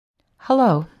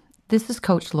Hello, this is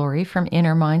Coach Lorie from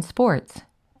Inner Mind Sports.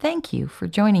 Thank you for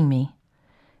joining me.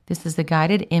 This is a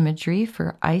guided imagery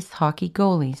for ice hockey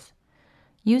goalies.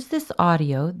 Use this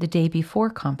audio the day before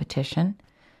competition,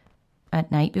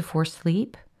 at night before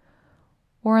sleep,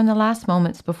 or in the last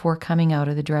moments before coming out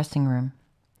of the dressing room.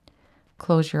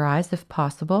 Close your eyes if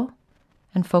possible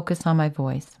and focus on my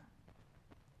voice.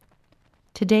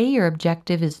 Today your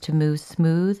objective is to move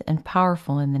smooth and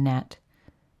powerful in the net.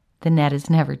 The net has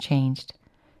never changed.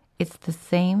 It's the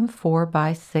same 4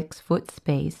 by 6 foot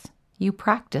space you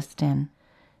practiced in.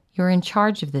 You're in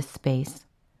charge of this space,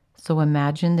 so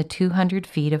imagine the 200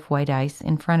 feet of white ice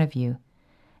in front of you,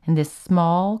 and this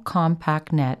small,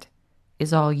 compact net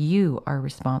is all you are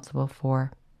responsible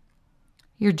for.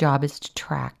 Your job is to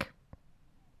track.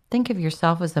 Think of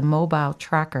yourself as a mobile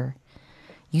tracker.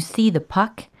 You see the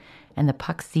puck, and the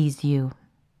puck sees you.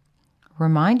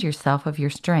 Remind yourself of your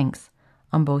strengths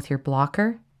on both your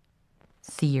blocker,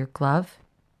 see your glove,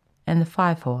 and the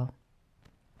 5-hole.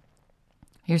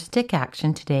 Your stick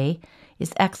action today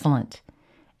is excellent,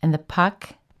 and the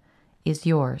puck is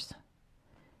yours.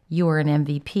 You are an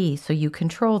MVP, so you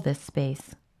control this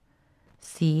space.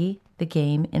 See the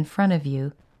game in front of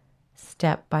you,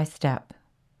 step by step.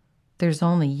 There's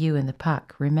only you and the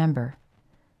puck, remember.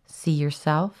 See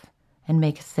yourself and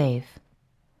make a save.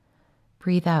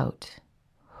 Breathe out.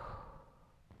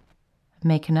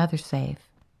 Make another save.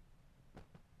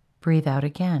 Breathe out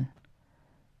again.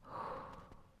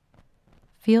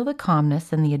 Feel the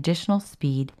calmness and the additional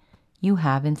speed you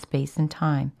have in space and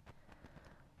time.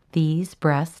 These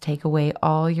breaths take away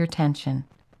all your tension.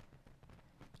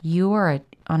 You are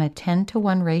on a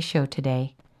 10-to-1 ratio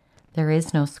today. There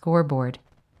is no scoreboard.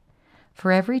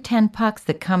 For every 10 pucks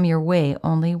that come your way,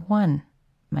 only 1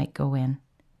 might go in.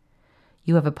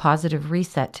 You have a positive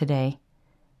reset today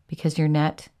because your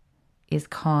net is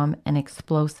calm and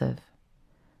explosive.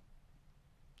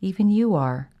 Even you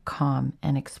are calm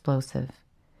and explosive.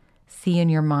 See in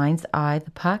your mind's eye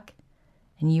the puck,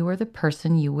 and you are the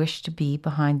person you wish to be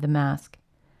behind the mask.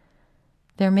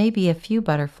 There may be a few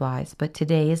butterflies, but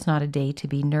today is not a day to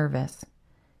be nervous.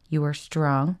 You are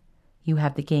strong. You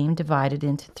have the game divided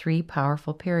into 3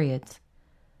 powerful periods.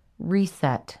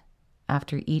 Reset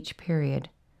after each period.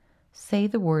 Say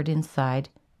the word inside,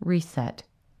 reset,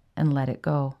 and let it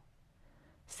go.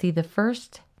 See the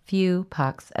first few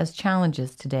pucks as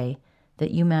challenges today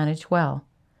that you manage well.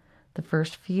 The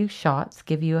first few shots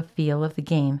give you a feel of the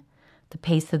game, the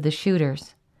pace of the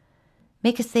shooters.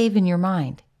 Make a save in your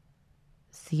mind.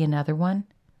 See another one.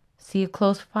 See a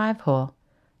close 5-hole.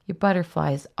 Your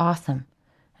butterfly is awesome,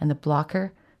 and the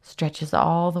blocker stretches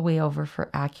all the way over for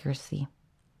accuracy.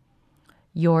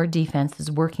 Your defense is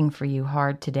working for you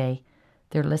hard today.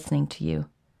 They're listening to you.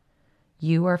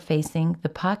 You are facing the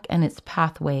puck and its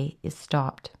pathway is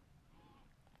stopped.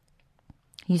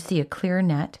 You see a clear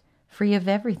net free of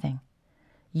everything.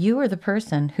 You are the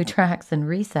person who tracks and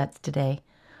resets today.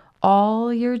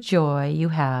 All your joy you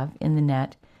have in the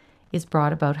net is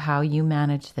brought about how you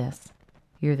manage this.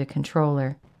 You're the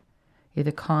controller. You're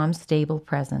the calm, stable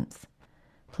presence.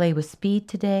 Play with speed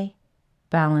today,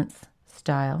 balance,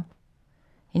 style.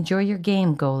 Enjoy your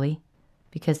game, goalie,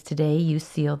 because today you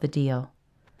seal the deal.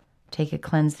 Take a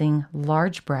cleansing,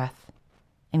 large breath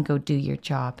and go do your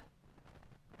job.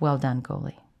 Well done,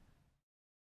 goalie.